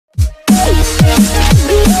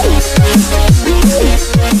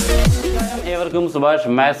ഏവർക്കും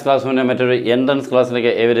സുഭാഷ് മാത്സ് ക്ലാസ്സിൻ്റെ മറ്റൊരു എൻട്രൻസ്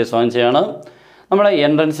ക്ലാസ്സിലേക്ക് ഏവരെ സ്വാഗതം ചെയ്യാണ്. നമ്മുടെ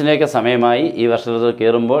എൻട്രൻസിലേക്ക് സമയമായി. ഈ വർഷത്തിൽ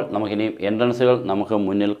കയറുമ്പോൾ നമുക്കിനി എൻട്രൻസുകൾ നമുക്ക്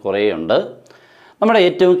മുന്നിൽ കുറേയുണ്ട്. നമ്മുടെ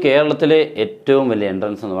കേരളത്തിലെ ഏറ്റവും വലിയ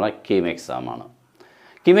എൻട്രൻസ് എന്ന് പറഞ്ഞാൽ കീം എക്സാമാണ്.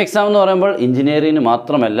 കീം എക്സാം എന്ന് പറയുമ്പോൾ എഞ്ചിനീയറിംഗിന്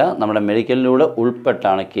മാത്രമല്ല നമ്മുടെ മെഡിക്കലിലൂടെ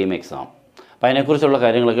ഉൾപ്പെട്ടാണ് കീം എക്സാം. അപ്പോൾ അതിനെക്കുറിച്ചുള്ള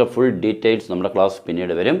കാര്യങ്ങളൊക്കെ ഫുൾ ഡീറ്റെയിൽസ് നമ്മുടെ ക്ലാസ്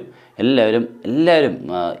പിന്നീട് വരും. എല്ലാവരും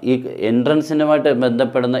ഈ എൻട്രൻസിനുമായിട്ട്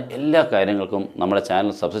ബന്ധപ്പെടുന്ന എല്ലാ കാര്യങ്ങൾക്കും നമ്മുടെ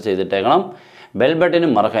ചാനൽ സബ്സ്ക്രൈബ് ചെയ്തിട്ടേക്കണം. ബെൽ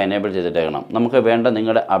ബട്ടനും മറക്കാൻ എനേബിൾ ചെയ്തിട്ടേക്കണം. നമുക്ക് വേണ്ട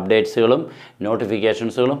നിങ്ങളുടെ അപ്ഡേറ്റ്സുകളും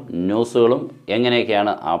നോട്ടിഫിക്കേഷൻസുകളും ന്യൂസുകളും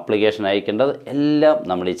എങ്ങനെയൊക്കെയാണ് ആപ്ലിക്കേഷൻ അയക്കേണ്ടത് എല്ലാം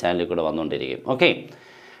നമ്മുടെ ഈ ചാനലിൽ കൂടെ വന്നുകൊണ്ടിരിക്കും. ഓക്കെ,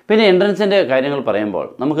 പിന്നെ എൻട്രൻസിൻ്റെ കാര്യങ്ങൾ പറയുമ്പോൾ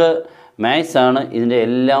നമുക്ക് മാത്സ് ആണ് ഇതിൻ്റെ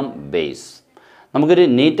എല്ലാം ബേസ്. നമുക്കൊരു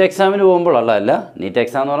നീറ്റ് എക്സാമിന് പോകുമ്പോൾ ഉള്ളതല്ല. നീറ്റ്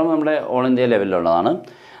എക്സാം എന്ന് പറയുമ്പോൾ നമ്മുടെ ഓൾ ഇന്ത്യ ലെവലിലുള്ളതാണ്.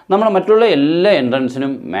 നമ്മുടെ മറ്റുള്ള എല്ലാ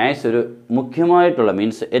എൻട്രൻസിനും മാത്സ് ഒരു മുഖ്യമായിട്ടുള്ള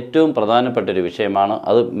മീൻസ് ഏറ്റവും പ്രധാനപ്പെട്ടൊരു വിഷയമാണ്.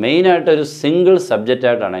 അത് മെയിനായിട്ടൊരു സിംഗിൾ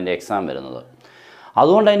സബ്ജക്റ്റായിട്ടാണ് അതിൻ്റെ എക്സാം വരുന്നത്.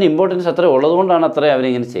 അതുകൊണ്ട് അതിൻ്റെ ഇമ്പോർട്ടൻസ് അത്ര ഉള്ളതുകൊണ്ടാണ് അത്രയും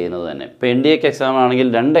അവരിങ്ങനെ ചെയ്യുന്നത് തന്നെ. ഇപ്പോൾ NDA എക്സാം ആണെങ്കിൽ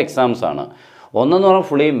 2 എക്സാംസാണ്. ഒന്നെന്ന് പറഞ്ഞാൽ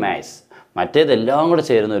ഫുള്ളി മാത്സ്, മറ്റേതെല്ലാം കൂടെ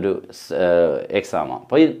ചേരുന്നൊരു എക്സാമാണ്.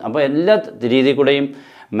 അപ്പോൾ എല്ലാ രീതിയിൽ കൂടെയും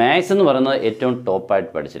മാത്സ് എന്ന് പറയുന്നത് ഏറ്റവും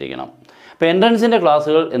ടോപ്പായിട്ട് പഠിച്ചിരിക്കണം. ഇപ്പോൾ എൻട്രൻസിൻ്റെ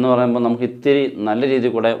ക്ലാസ്സുകൾ എന്ന് പറയുമ്പോൾ നമുക്ക് ഇത്തിരി നല്ല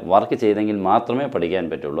രീതിയിൽ കൂടെ വർക്ക് ചെയ്തെങ്കിൽ മാത്രമേ പഠിക്കാൻ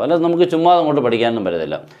പറ്റുള്ളൂ. അല്ലാതെ നമുക്ക് ചുമ്മാ അങ്ങോട്ട് പഠിക്കാനൊന്നും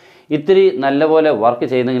പറ്റത്തില്ല. ഇത്തിരി നല്ലപോലെ വർക്ക്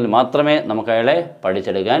ചെയ്തെങ്കിൽ മാത്രമേ നമുക്ക് അയാളെ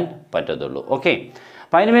പഠിച്ചെടുക്കാൻ പറ്റത്തുള്ളൂ. ഓക്കെ,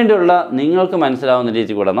 അപ്പോൾ അതിനുവേണ്ടിയുള്ള നിങ്ങൾക്ക് മനസ്സിലാവുന്ന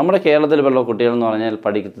രീതി കൂടെ നമ്മുടെ കേരളത്തിലുള്ള കുട്ടികളെന്ന് പറഞ്ഞാൽ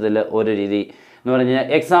പഠിക്കുന്നതിൽ ഒരു രീതി എന്ന് പറഞ്ഞു കഴിഞ്ഞാൽ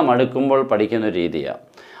എക്സാം അടുക്കുമ്പോൾ പഠിക്കുന്ന ഒരു രീതിയാണ്.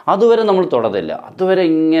 അതുവരെ നമ്മൾ തൊടത്തില്ല. അതുവരെ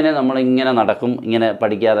നമ്മളിങ്ങനെ നടക്കും, ഇങ്ങനെ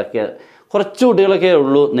പഠിക്കാതൊക്കെ. കുറച്ച് കുട്ടികളൊക്കെ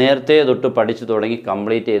ഉള്ളൂ നേരത്തെ തൊട്ട് പഠിച്ചു തുടങ്ങി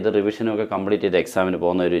കംപ്ലീറ്റ് ചെയ്ത് റിവിഷനൊക്കെ കംപ്ലീറ്റ് ചെയ്ത് എക്സാമിന്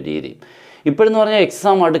പോകുന്ന ഒരു രീതി. ഇപ്പോഴെന്ന് പറഞ്ഞാൽ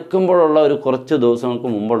എക്സാം അടുക്കുമ്പോഴുള്ള ഒരു കുറച്ച് ദിവസങ്ങൾക്ക്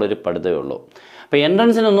മുമ്പുള്ളൊരു പഠിത്തമേ ഉള്ളൂ. അപ്പോൾ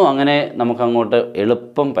എൻട്രൻസിനൊന്നും അങ്ങനെ നമുക്കങ്ങോട്ട്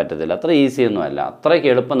എളുപ്പം പറ്റത്തില്ല. അത്ര ഈസിയൊന്നും അല്ല. അത്രയ്ക്ക്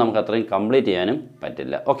എളുപ്പം നമുക്ക് അത്രയും കംപ്ലീറ്റ് ചെയ്യാനും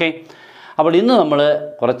പറ്റില്ല. ഓക്കെ, അപ്പോൾ ഇന്ന് നമ്മൾ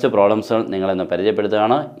കുറച്ച് പ്രോബ്ലംസുകൾ നിങ്ങളെന്ന്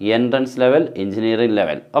പരിചയപ്പെടുത്തുകയാണ്. Entrance level, engineering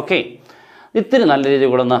level. Okay, ഇത്തിരി നല്ല രീതിയിൽ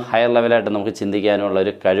കൂടെ ഒന്ന് ഹയർ ലെവലായിട്ട് നമുക്ക് ചിന്തിക്കാനുള്ള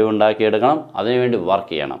ഒരു കഴിവുണ്ടാക്കിയെടുക്കണം. അതിനുവേണ്ടി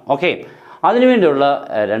വർക്ക് ചെയ്യണം. ഓക്കെ, അതിനുവേണ്ടിയുള്ള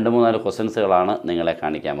 2-3-4 ക്വസ്റ്റ്യൻസുകളാണ് നിങ്ങളെ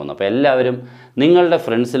കാണിക്കാൻ പോകുന്നത്. അപ്പോൾ എല്ലാവരും നിങ്ങളുടെ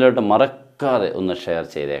ഫ്രണ്ട്സിലോട്ട് മറക്കാതെ ഒന്ന് ഷെയർ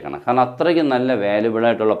ചെയ്തേക്കണം. കാരണം അത്രയ്ക്ക് നല്ല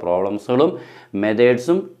വാല്യുബിളായിട്ടുള്ള പ്രോബ്ലംസുകളും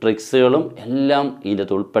മെത്തേഡ്സും ട്രിക്സുകളും എല്ലാം ഇതിൻ്റെ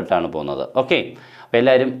ഉൾപ്പെട്ടാണ് പോകുന്നത്. ഓക്കെ, അപ്പോൾ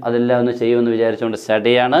എല്ലാവരും അതെല്ലാം ഒന്ന് ചെയ്യുമെന്ന് വിചാരിച്ചുകൊണ്ട് സ്റ്റാർട്ട്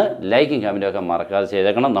ചെയ്യാണ്. ലൈക്കും കമൻറ്റും ഒക്കെ മറക്കാതെ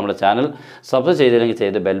ചെയ്തേക്കണം. നമ്മുടെ ചാനൽ സബ്സ്ക്രൈബ് ചെയ്തില്ലെങ്കിൽ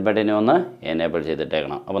ചെയ്ത് ബെൽ ബട്ടനെ ഒന്ന് എനേബിൾ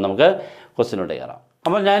ചെയ്തിട്ടേക്കണം. അപ്പോൾ നമുക്ക് ക്വസ്റ്റ്യനോട്ട് കയറാം.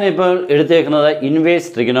 അപ്പോൾ ഞാനിപ്പോൾ എടുത്തേക്കുന്നത് ഇൻവേഴ്സ്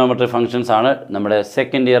ട്രിഗണോമെട്രി ഫംഗ്ഷൻസ് ആണ്. നമ്മുടെ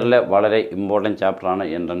സെക്കൻഡ് ഇയറിലെ വളരെ ഇമ്പോർട്ടൻറ്റ് ചാപ്റ്ററാണ്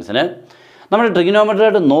എൻട്രൻസിന്. നമ്മൾ ട്രിഗണോമെട്രി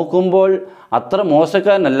ആയിട്ട് നോക്കുമ്പോൾ അത്ര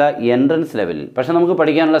മോശക്കാരനല്ല എൻട്രൻസ് ലെവലിൽ. പക്ഷേ നമുക്ക്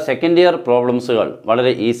പഠിക്കാനുള്ള സെക്കൻഡ് ഇയർ പ്രോബ്ലംസുകൾ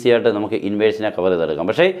വളരെ ഈസി ആയിട്ട് നമുക്ക് ഇൻവേഴ്സിനെ കവർ ചെയ്തെടുക്കാം.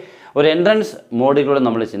 പക്ഷേ ഒരു എൻട്രൻസ് മോഡിലൂടെ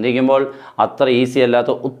നമ്മൾ ചിന്തിക്കുമ്പോൾ അത്ര ഈസി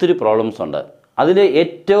അല്ലാത്ത ഒത്തിരി പ്രോബ്ലംസ് ഉണ്ട്. അതിൽ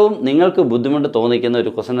ഏറ്റവും നിങ്ങൾക്ക് ബുദ്ധിമുട്ട് തോന്നിക്കുന്ന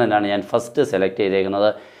ഒരു ക്വസ്റ്റ്യൻ തന്നെയാണ് ഞാൻ ഫസ്റ്റ് സെലക്ട്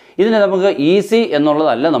ചെയ്തേക്കുന്നത്. ഇതിന് നമുക്ക് ഈസി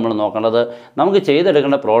എന്നുള്ളതല്ല നമ്മൾ നോക്കേണ്ടത്. നമുക്ക്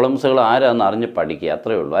ചെയ്തെടുക്കേണ്ട പ്രോബ്ലംസുകൾ ആരാന്ന് അറിഞ്ഞ് പഠിക്കുക,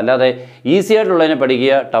 അത്രയേ ഉള്ളൂ. അല്ലാതെ ഈസി ആയിട്ടുള്ളതിനെ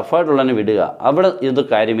പഠിക്കുക, ടഫായിട്ടുള്ളതിനെ വിടുക, അവിടെ ഇത്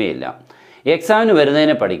കാര്യമേ ഇല്ല. എക്സാമിന്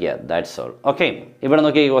വരുന്നതിനെ പഠിക്കുക, ദാറ്റ്സ് ഓൾ. ഓക്കെ, ഇവിടെ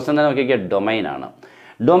നോക്കി ഈ ക്വസ്റ്റ്യൻ തന്നെ നോക്കിക്കുക, ഡൊമൈനാണ്.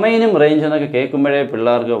 ഡൊമൈനും റേഞ്ചും എന്നൊക്കെ കേൾക്കുമ്പോഴേ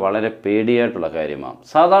പിള്ളേർക്ക് വളരെ പേടിയായിട്ടുള്ള കാര്യമാണ്.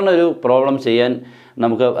 സാധാരണ ഒരു പ്രോബ്ലം ചെയ്യാൻ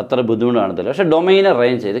നമുക്ക് അത്ര ബുദ്ധിമുട്ട് കാണത്തില്ല. പക്ഷേ ഡൊമൈന്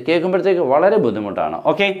റേഞ്ച് ഇത് കേൾക്കുമ്പോഴത്തേക്ക് വളരെ ബുദ്ധിമുട്ടാണ്.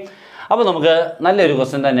 ഓക്കെ, അപ്പോൾ നമുക്ക് നല്ലൊരു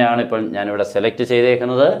ക്വസ്റ്റ്യൻ തന്നെയാണ് ഇപ്പോൾ ഞാനിവിടെ സെലക്ട്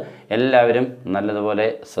ചെയ്തേക്കുന്നത്. എല്ലാവരും നല്ലതുപോലെ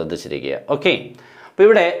ശ്രദ്ധിച്ചിരിക്കുക. ഓക്കെ, അപ്പോൾ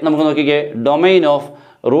ഇവിടെ നമുക്ക് നോക്കിക്കേ, domain of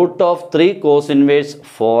 √3 cos inverse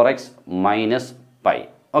 4x - π.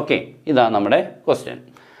 Okay, ഇതാണ് നമ്മുടെ ക്വസ്റ്റ്യൻ.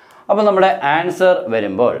 അപ്പോൾ നമ്മുടെ ആൻസർ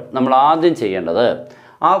വരുമ്പോൾ നമ്മൾ ആദ്യം ചെയ്യേണ്ടത്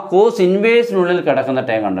ആ കോസ് ഇൻവേഴ്സിനുള്ളിൽ കിടക്കുന്ന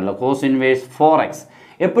ടേം കണ്ടല്ലോ, കോസ് ഇൻവേഴ്സ് 4x.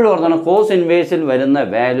 എപ്പോഴും ഓർക്കണം, കോസ് ഇൻവേഴ്സിൽ വരുന്ന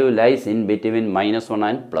value lies in between -1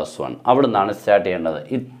 and +1. അവിടെ നിന്നാണ് സ്റ്റാർട്ട് ചെയ്യേണ്ടത്.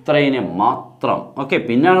 ഇത്രയിനെ മാത്രം. ഓക്കെ,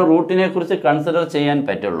 പിന്നാണ് റൂട്ടിനെ കുറിച്ച് കൺസിഡർ ചെയ്യാൻ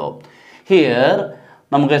പറ്റുള്ളൂ. ഹിയർ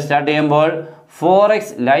നമുക്ക് സ്റ്റാർട്ട് ചെയ്യുമ്പോൾ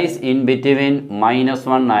 4x lies in between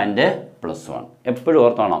 -1 and +1. എപ്പോഴും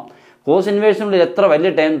ഓർത്തോണം, കോസ് ഇൻവേഴ്സിനുള്ളിൽ എത്ര വലിയ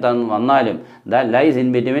ടൈം വന്നാലും the lies in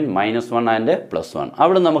between -1 and +1.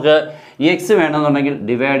 അവിടെ നമുക്ക് എക്സ് വേണമെന്നുണ്ടെങ്കിൽ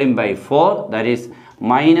dividing by 4, that is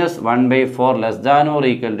 -1/4 less than or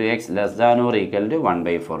equal to x less than or equal to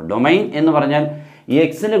 1/4. Domain എന്ന് പറഞ്ഞാൽ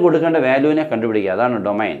എക്സിന് കൊടുക്കേണ്ട വാല്യൂവിനെ കണ്ടുപിടിക്കുക, അതാണ്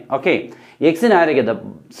ഡൊമൈൻ. ഓക്കെ, എക്സിന് ആയിരിക്കും the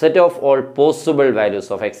set of all possible values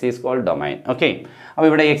of X is called domain. Okay, അപ്പോൾ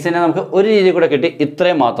ഇവിടെ എക്സിനെ നമുക്ക് ഒരു രീതി കൂടെ കിട്ടി,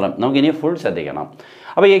 ഇത്രയും മാത്രം. നമുക്കിനി ഫുൾ ശ്രദ്ധിക്കണം.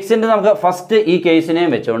 അപ്പോൾ എക്സിൻ്റെ നമുക്ക് ഫസ്റ്റ് ഈ കേസിനെയും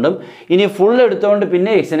വെച്ചുകൊണ്ടും ഇനി ഫുൾ എടുത്തുകൊണ്ട്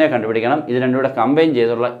പിന്നെ എക്സിനെ കണ്ടുപിടിക്കണം. ഇത് രണ്ടും കൂടെ കമ്പൈൻ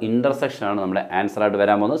ചെയ്തുള്ള ഇൻ്റർസെക്ഷനാണ് നമ്മുടെ ആൻസറായിട്ട്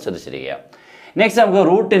വരാൻ പോകുന്നത്. ശ്രദ്ധിച്ചിരിക്കുക. നെക്സ്റ്റ് നമുക്ക്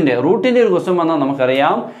റൂട്ടിൻ്റെ ഒരു ക്വസ്റ്റ്യൻ വന്നാൽ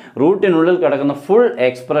നമുക്കറിയാം റൂട്ടിനുള്ളിൽ കിടക്കുന്ന full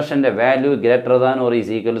എക്സ്പ്രഷൻ്റെ value greater than or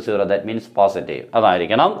is equal to 0, that means positive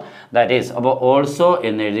അതായിരിക്കണം. ദാറ്റ് ഈസ് അപ്പോൾ ഓൾസോ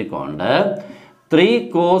എന്ന് എഴുതിക്കൊണ്ട് 3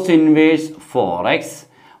 cos inverse 4x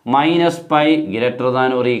minus pi greater than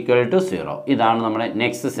or equal to 0. ഇതാണ് നമ്മുടെ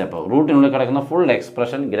നെക്സ്റ്റ് സ്റ്റെപ്പ്. റൂട്ടിനുള്ളിൽ കിടക്കുന്ന full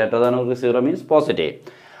expression greater than or 0 means positive.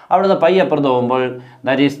 അവിടുന്ന് pi അപ്പുറത്ത് പോകുമ്പോൾ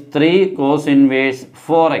that is 3 cos inverse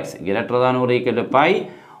 4x greater than or equal to pi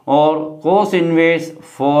or cos inverse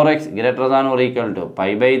 4x greater than or equal to pi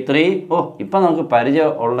by 3. ഇപ്പം നമുക്ക്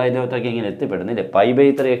പരിചയം ഉള്ള ഇതിനകത്തൊക്കെ ഇങ്ങനെ എത്തിപ്പെടുന്നില്ലേ, പൈ ബൈ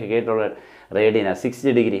 3 ഒക്കെ കേട്ടുള്ള റേഡിയന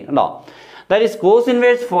 60 ഡിഗ്രി ഉണ്ടോ. That is cos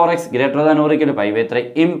inverse 4x greater than or equal to pi by 3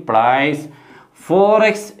 implies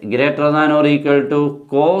 4x greater than or equal to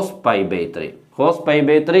cos pi by 3. cos pi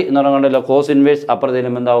by 3 എന്ന് പറഞ്ഞുകൊണ്ടല്ലോ cos inverse അപ്പുറത്ത്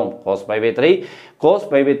ചെല്ലുമ്പോൾ എന്താവും cos pi by 3. cos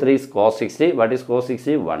pi by 3 is cos 60. What is cos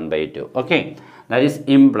 60? 1/2. Okay, that is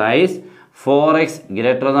implies 4x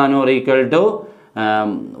greater than or equal to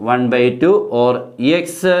 1/2 or x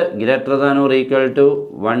greater than or equal to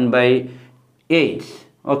 1/8.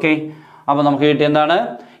 Okay, അപ്പോൾ നമുക്ക് കിട്ടി എന്താണ്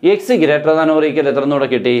x greater than or equal എത്ര എന്നൂടെ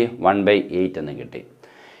കിട്ടി 1/8 എന്ന് കിട്ടി.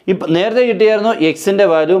 ഇപ്പം നേരത്തെ കിട്ടിയായിരുന്നു എക്സിൻ്റെ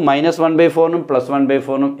വാല്യൂ -1/4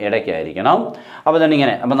 +1/4 ഇടയ്ക്കായിരിക്കണം. അപ്പോൾ തന്നെ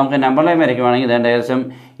ഇങ്ങനെ അപ്പോൾ നമുക്ക് നമ്പർ ലൈൻ വരയ്ക്കുവാണെങ്കിൽ ഇതിൻ്റെ ഏകദേശം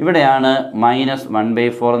ഇവിടെയാണ്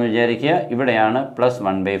 -1/4 എന്ന് വിചാരിക്കുക, ഇവിടെയാണ്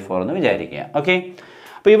 +1/4 എന്ന് വിചാരിക്കുക. ഓക്കെ,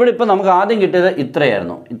 അപ്പോൾ ഇവിടെ ഇപ്പോൾ നമുക്ക് ആദ്യം കിട്ടിയത്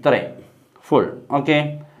ഇത്രയായിരുന്നു, ഇത്രയും ഫുൾ. ഓക്കെ,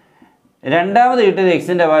 രണ്ടാമത് കിട്ടിയത്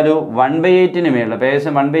എക്സിൻ്റെ വാല്യൂ 1/8 മേളിൽ, അപ്പോൾ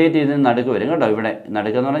ഏകദേശം 1/8 ഇതിന് നടുക്ക് വരും കേട്ടോ. ഇവിടെ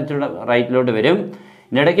നടുക്കെന്ന് പറഞ്ഞാൽ ഇച്ചിരി റൈറ്റിലോട്ട് വരും,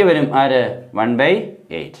 ഇടയ്ക്ക് വരും ആര്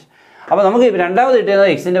 1/8. അപ്പോൾ നമുക്ക് രണ്ടാമത് കിട്ടിയത്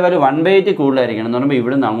എക്സിൻ്റെ വാല്യൂ 1/8 കൂടുതലായിരിക്കണം എന്ന് പറയുമ്പോൾ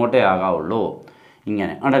ഇവിടുന്ന് അങ്ങോട്ടേ ആകാവുള്ളൂ,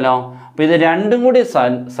 ഇങ്ങനെ ഉണ്ടല്ലോ. അപ്പോൾ ഇത് രണ്ടും കൂടി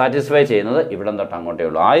സാറ്റിസ്ഫൈ ചെയ്യുന്നത് ഇവിടം തൊട്ട് അങ്ങോട്ടേ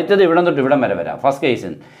ഉള്ളൂ. ആദ്യത്തേത് ഇവിടം തൊട്ട് ഇവിടം വരെ വരാം ഫസ്റ്റ്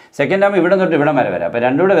കേസിൽ, സെക്കൻഡ് ആകുമ്പോൾ ഇവിടം തൊട്ട് ഇവിടം വരെ വരാം. അപ്പോൾ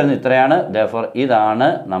രണ്ടും കൂടെ വരുന്നത് ഇത്രയാണ്. ദെയർഫോർ ഇതാണ്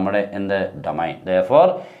നമ്മുടെ എന്ത് domain. Therefore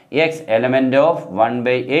X element of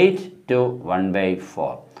 1/8 to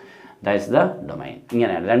 1/4 that is the domain.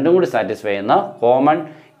 ഇങ്ങനെയാണ് രണ്ടും കൂടി സാറ്റിസ്ഫൈ ചെയ്യുന്ന common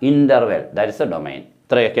interval, that is the domain.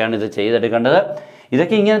 ഇത്രയൊക്കെയാണ് ഇത് ചെയ്തെടുക്കേണ്ടത്.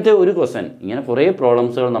 ഇതൊക്കെ ഇങ്ങനത്തെ ഒരു ക്വസ്റ്റ്യൻ, ഇങ്ങനെ കുറേ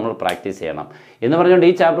പ്രോബ്ലംസുകൾ നമ്മൾ പ്രാക്ടീസ് ചെയ്യണം എന്ന് പറഞ്ഞുകൊണ്ട്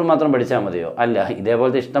ഈ ചാപ്റ്റർ മാത്രം പഠിച്ചാൽ മതിയോ? അല്ല,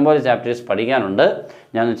 ഇതേപോലത്തെ ഇഷ്ടംപോലെ ചാപ്റ്റേഴ്സ് പഠിക്കാനുണ്ട്.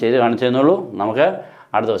 ഞാനൊന്ന് ചെയ്ത് കാണിച്ചു തന്നുള്ളൂ. നമുക്ക്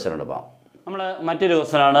അടുത്ത ക്വസ്റ്റ്യനോട് പോകാം. നമ്മൾ മറ്റൊരു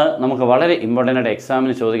ക്വസ്റ്റ്യനാണ്, നമുക്ക് വളരെ ഇമ്പോർട്ടൻ്റ് ആയിട്ട്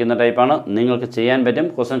എക്സാമിന് ചോദിക്കുന്ന ടൈപ്പാണ്. നിങ്ങൾക്ക് ചെയ്യാൻ പറ്റും.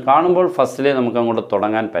 ക്വസ്റ്റ്യൻ കാണുമ്പോൾ ഫസ്റ്റിലേ നമുക്ക് അങ്ങോട്ട്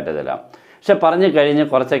തുടങ്ങാൻ പറ്റത്തില്ല, പക്ഷെ പറഞ്ഞു കഴിഞ്ഞ്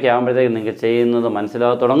കുറച്ചൊക്കെ ആകുമ്പോഴത്തേക്ക് നിങ്ങൾക്ക് ചെയ്യുന്നത്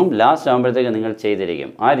മനസ്സിലാകാൻ തുടങ്ങും. ലാസ്റ്റ് ആകുമ്പോഴത്തേക്ക് നിങ്ങൾ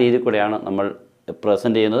ചെയ്തിരിക്കും. ആ രീതി കൂടെയാണ് നമ്മൾ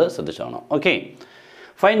പ്രസൻറ്റ് ചെയ്യുന്നത്, ശ്രദ്ധിച്ചോണം. Okay,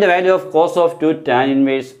 find the value of cos of 2 tan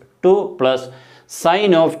inverse 2 plus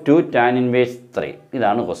sin of 2 tan inverse 3.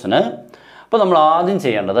 ഇതാണ് ക്വസ്റ്റ്യൻ. അപ്പോൾ നമ്മൾ ആദ്യം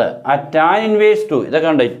ചെയ്യേണ്ടത് ആ tan inverse 2 ഇതൊക്കെ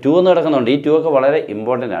ഉണ്ട്, 2 എന്ന് കിടക്കുന്നുണ്ട്. ഈ 2 ഒക്കെ വളരെ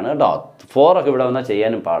ഇമ്പോർട്ടൻ്റ് ആണ് കേട്ടോ. 4 ഒക്കെ ഇവിടെ വന്നാൽ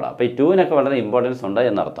ചെയ്യാനും പാടാം. അപ്പോൾ ഈ 2-നൊക്കെ വളരെ ഇമ്പോർട്ടൻസ് ഉണ്ട്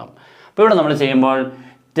എന്നർത്ഥം. അപ്പോൾ ഇവിടെ നമ്മൾ ചെയ്യുമ്പോൾ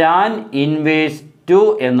tan inverse 2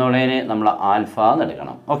 എന്നുള്ളതിനെ നമ്മൾ ആൽഫ എന്ന്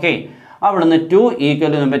എടുക്കണം. ഓക്കെ, അവിടെ നിന്ന് 2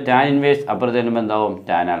 ഈക്വൽ ടു നമ്മൾ tan inverse അപ്പുറത്ത് ചെല്ലുമ്പോൾ എന്താവും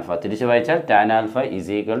tan ആൽഫ. തിരിച്ച് വായിച്ചാൽ tan alpha is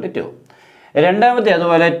equal to 2. രണ്ടാമത്തെ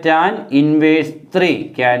അതുപോലെ tan inverse 3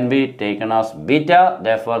 can be taken as beta.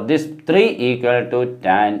 Therefore this 3 equal to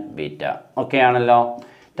tan beta. Okay ആണല്ലോ,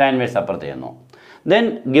 tan ഇൻവേഴ്സ് അപ്പുറത്ത് ചെയ്യുന്നു. Then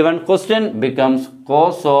given question becomes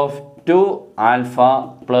cos of 2 alpha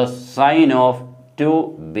plus sine of 2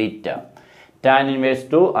 beta. tan inverse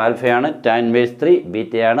 2 ആൽഫയാണ്, tan inverse 3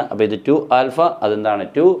 ബീറ്റയാണ്. അപ്പോൾ ഇത് 2 alpha, അതെന്താണ്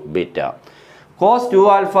 2 beta. Cos 2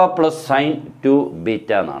 alpha plus sine 2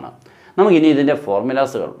 beta എന്നാണ്. നമുക്കിനി ഇതിൻ്റെ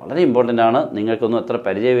ഫോർമുലാസുകൾ വളരെ ഇമ്പോർട്ടൻ്റ് ആണ്. നിങ്ങൾക്കൊന്നും അത്ര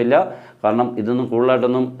പരിചയമില്ല, കാരണം ഇതൊന്നും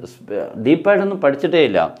കൂടുതലായിട്ടൊന്നും ഡീപ്പായിട്ടൊന്നും പഠിച്ചിട്ടേ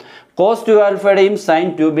ഇല്ല. Cos 2 ആൽഫയുടെയും sign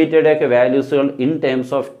 2 ബീറ്റയുടെയൊക്കെ വാല്യൂസുകൾ in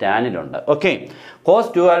terms of ടാനിലുണ്ട്. Okay,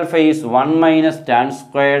 cos 2 alpha is 1 minus tan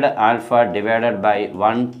squared alpha divided by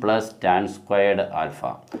 1 plus tan squared alpha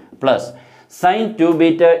plus sin 2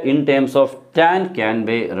 beta in terms of tan can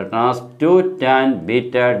be written as 2 tan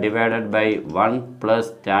beta divided by 1 plus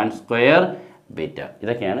tan square beta.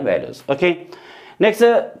 ഇതൊക്കെയാണ് values. Okay, next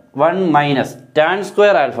 1 minus tan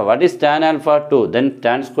square alpha. What is tan alpha 2. Then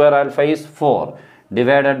tan square alpha is 4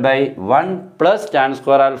 divided by 1 plus tan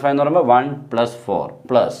square alpha എന്ന് പറയുമ്പോൾ 1 plus 4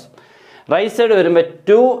 plus right side വരുമ്പോൾ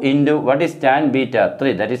 2 into what is tan beta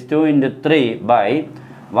 3. That is 2 into 3 by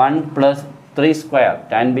 1 plus 3 square.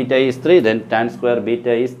 Tan beta is 3, then tan square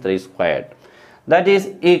beta is 3 squared. That is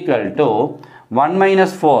equal to 1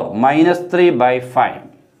 minus 4 minus 3 by 5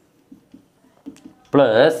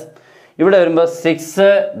 plus ഇവിടെ വരുമ്പോൾ 6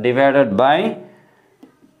 divided by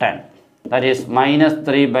 10. That is minus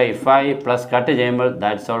 3 by 5 plus cut ചെയ്യുമ്പോൾ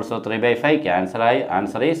that's also 3 by 5 cancel ആയി.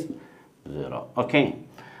 Answer is 0. Okay,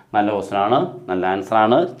 നല്ല ക്വസ്റ്റ്യനാണ്, നല്ല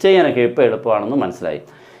ആൻസറാണ്. ചെയ്യാനൊക്കെ ഇപ്പോൾ എളുപ്പമാണെന്ന് മനസ്സിലായി.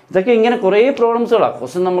 ഇതൊക്കെ ഇങ്ങനെ കുറേ പ്രോബ്ലംസുകളാണ്.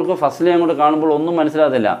 ക്വസ്റ്റ്യൻ നമുക്ക് ഫസ്റ്റിലെ അങ്ങോട്ട് കാണുമ്പോൾ ഒന്നും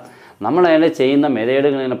മനസ്സിലാകത്തില്ല. നമ്മളതിൽ ചെയ്യുന്ന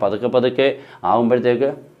മെതേഡുകൾ ഇങ്ങനെ പതുക്കെ ആകുമ്പോഴത്തേക്ക്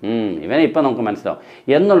ഇവനെ ഇപ്പം നമുക്ക് മനസ്സിലാവും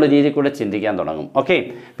എന്നുള്ള രീതിയിൽ കൂടെ ചിന്തിക്കാൻ തുടങ്ങും. ഓക്കെ,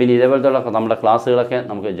 പിന്നെ ഇതേപോലത്തുള്ള നമ്മുടെ ക്ലാസ്സുകളൊക്കെ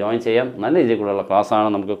നമുക്ക് ജോയിൻ ചെയ്യാം. നല്ല രീതിയിൽ കൂടെയുള്ള ക്ലാസ്സാണ്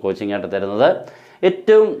നമുക്ക് കോച്ചിങ് ആയിട്ട് തരുന്നത്.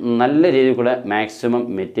 ഏറ്റവും നല്ല രീതിയിൽ കൂടെ മാക്സിമം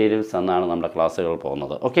മെറ്റീരിയൽസ് എന്നാണ് നമ്മുടെ ക്ലാസ്സുകൾ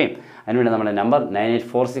പോകുന്നത്. ഓക്കെ, അതിനുവേണ്ടി നമ്മുടെ നമ്പർ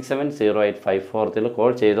 9846708543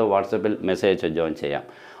 കോൾ ചെയ്തോ വാട്സപ്പിൽ മെസ്സേജ് അയച്ചോ ജോയിൻ ചെയ്യാം.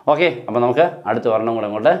 ഓക്കെ, അപ്പോൾ നമുക്ക് അടുത്ത ഒരെണ്ണം കൂടെ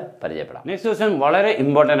അങ്ങോട്ട് പരിചയപ്പെടാം. നെക്സ്റ്റ് ക്വസ്റ്റ്യൻ വളരെ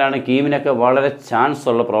ഇമ്പോർട്ടൻ്റ് ആണ്. കീമിനൊക്കെ വളരെ ചാൻസ്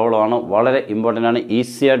ഉള്ള പ്രോബ്ലമാണ്. വളരെ ഇമ്പോർട്ടൻ്റ് ആണ്.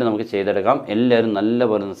 ഈസി ആയിട്ട് നമുക്ക് ചെയ്തെടുക്കാം. എല്ലാവരും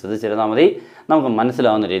നല്ലപോലെ ഒന്ന് ശ്രദ്ധിച്ചിരുന്നാൽ മതി. നമുക്ക്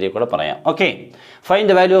മനസ്സിലാവുന്ന രീതിയിൽ കൂടെ പറയാം. Okay, find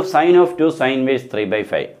the value of sine of 2 sin inverse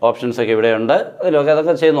 3/5. Options ഒക്കെ ഇവിടെയുണ്ട്. അതിലൊക്കെ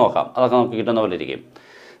അതൊക്കെ ചെയ്ത് നോക്കാം. അതൊക്കെ നമുക്ക് കിട്ടുന്ന പോലെ ഇരിക്കും.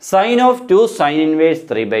 Sign of 2 sin inverse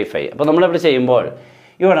 3/5. അപ്പോൾ നമ്മളിവിടെ ചെയ്യുമ്പോൾ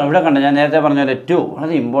ഇവിടെ കണ്ട ഞാൻ നേരത്തെ പറഞ്ഞ പോലെ 2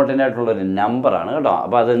 വളരെ ഇമ്പോർട്ടൻ്റ് ആയിട്ടുള്ളൊരു നമ്പറാണ് കേട്ടോ.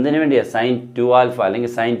 അപ്പോൾ അത് എന്തിനു വേണ്ടിയാണ്? sin 2α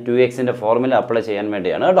അല്ലെങ്കിൽ sin 2x ഫോർമുല അപ്ലൈ ചെയ്യാൻ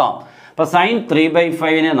വേണ്ടിയാണ് കേട്ടോ. അപ്പോൾ sin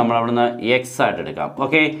 3/5നെ നമ്മൾ അവിടുന്ന് x ആയിട്ട് എടുക്കാം.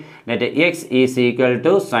 Okay, let x is equal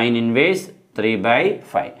to sin inverse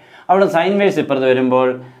 3/5. അവിടെ sin inverse ഇപ്പുറത്ത് വരുമ്പോൾ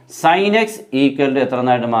sin x ഈക്വൽ ടു എത്ര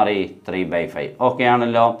എന്നായിട്ട് മാറി? 3/5. ഓക്കെ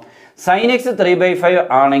ആണല്ലോ. sin x 3/5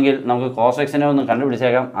 ആണെങ്കിൽ നമുക്ക് cos x ഒന്ന്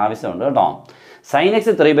കണ്ടുപിടിച്ചേക്കാം, ആവശ്യമുണ്ട് കേട്ടോ. sin x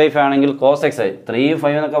 3/5 ആണെങ്കിൽ cos x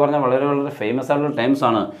 3/5 എന്നൊക്കെ പറഞ്ഞാൽ വളരെ ഫേമസ് ആയിട്ടുള്ള ടേംസ്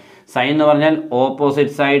ആണ്. സൈൻ എന്ന് പറഞ്ഞാൽ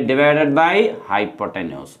opposite side divided by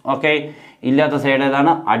hypotenuse. Okay, ഇല്ലാത്ത സൈഡ്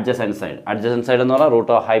ഏതാണ്? Adjacent side. അഡ്ജസൻറ്റ് സൈഡ് എന്ന് പറഞ്ഞാൽ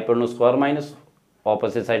root of hypotenuse square minus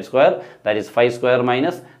opposite side square, that is 5 square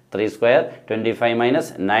minus 3 square, 25 minus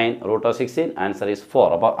 9 root of 16, answer is 4.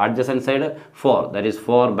 അപ്പോൾ adjacent side 4, that is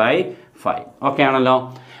 4/5. Okay ആണല്ലോ.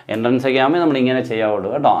 Entrance ഒക്കെ ആകുമ്പോൾ നമ്മൾ ഇങ്ങനെ ചെയ്യാവുള്ളൂ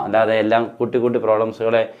കേട്ടോ. അല്ലാതെ എല്ലാം കുട്ടി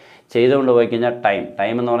പ്രോബ്ലംസുകളെ ചെയ്തുകൊണ്ട് പോയി കഴിഞ്ഞാൽ ടൈം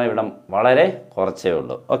എന്ന് പറഞ്ഞാൽ ഇവിടെ വളരെ കുറച്ചേ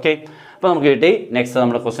ഉള്ളൂ. ഓക്കെ, അപ്പോൾ നമുക്ക് കിട്ടി. നെക്സ്റ്റ്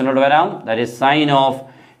നമ്മുടെ ക്വസ്റ്റ്യനോട് വരാം. That is sign of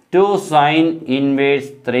 2 sin inverse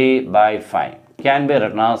 3/5 can be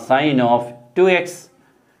written as sign of 2x.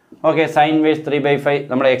 Okay, sine inverse 3/5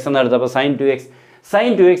 നമ്മുടെ എക്സ് എന്ന് എടുത്തപ്പോൾ sin 2x. sin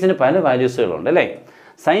 2xന് പല വാല്യൂസുകളുണ്ട് അല്ലേ?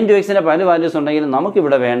 sin 2xന് പല വാല്യൂസ് ഉണ്ടെങ്കിൽ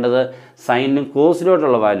നമുക്കിവിടെ വേണ്ടത് സൈനിനും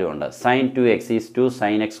കോസിലോട്ടുള്ള വാല്യൂ ഉണ്ട്. sin 2x is 2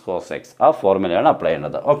 sin x cos x. ആ ഫോർമുലയാണ് അപ്ലൈ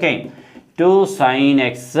ചെയ്യേണ്ടത്. Okay, 2 sin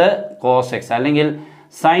x cos x അല്ലെങ്കിൽ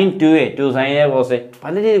sin 2a 2 sin a cos a,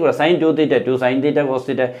 പല രീതിയിൽ കൂടെ sin 2 θ 2 sin θ cos θ,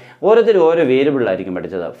 ഓരോരുത്തരും ഓരോ വേരിയബിളായിരിക്കും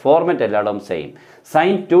പഠിച്ചത്. ഫോർമാറ്റ് എല്ലായിടവും same.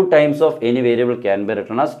 sin 2 times of any variable can be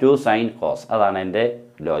written as 2 sin cos. അതാണ് എൻ്റെ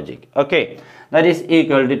logic. Okay, that is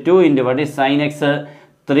equal to 2 into what is sin x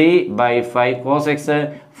 3/5 cos x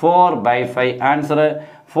 4/5. Answer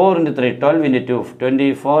 4 into 3 12 into 2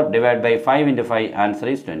 24 divided by 5 into 5. Answer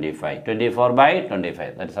is 25.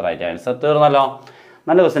 24/25. That is the right answer. തീർന്നല്ലോ.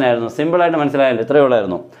 നല്ല question ആയിരുന്നു. സിമ്പിളായിട്ട് മനസ്സിലായല്ലോ. ഇത്രയേ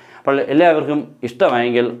ഉള്ളായിരുന്നു. അപ്പോൾ എല്ലാവർക്കും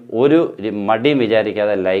ഇഷ്ടമായെങ്കിൽ ഒരു മടിയും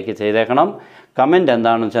വിചാരിക്കാതെ ലൈക്ക് ചെയ്തേക്കണം. കമൻറ്റ്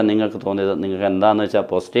എന്താണെന്ന് വെച്ചാൽ നിങ്ങൾക്ക് തോന്നിയത് നിങ്ങൾക്ക് എന്താണെന്ന് വെച്ചാൽ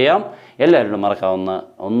പോസ്റ്റ് ചെയ്യാം. എല്ലാവരോടും മറക്കാവുന്ന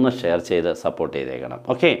ഒന്ന് ഷെയർ ചെയ്ത് സപ്പോർട്ട് ചെയ്തേക്കണം.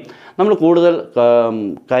 ഓക്കെ, നമ്മൾ കൂടുതൽ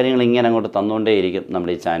കാര്യങ്ങൾ ഇങ്ങനെ അങ്ങോട്ട് തന്നുകൊണ്ടേയിരിക്കും.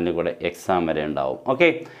 നമ്മുടെ ഈ ചാനലിൽ കൂടെ എക്സാം വരെ ഉണ്ടാവും. ഓക്കെ,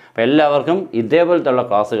 അപ്പോൾ എല്ലാവർക്കും ഇതേപോലത്തുള്ള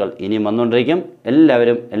ക്ലാസ്സുകൾ ഇനിയും വന്നുകൊണ്ടിരിക്കും.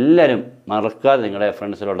 എല്ലാവരും മറക്കാതെ നിങ്ങളുടെ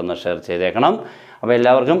ഫ്രണ്ട്സിലോട്ടൊന്ന് ഷെയർ ചെയ്തേക്കണം. അപ്പോൾ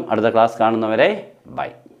എല്ലാവർക്കും അടുത്ത ക്ലാസ് കാണുന്നവരെ ബൈ.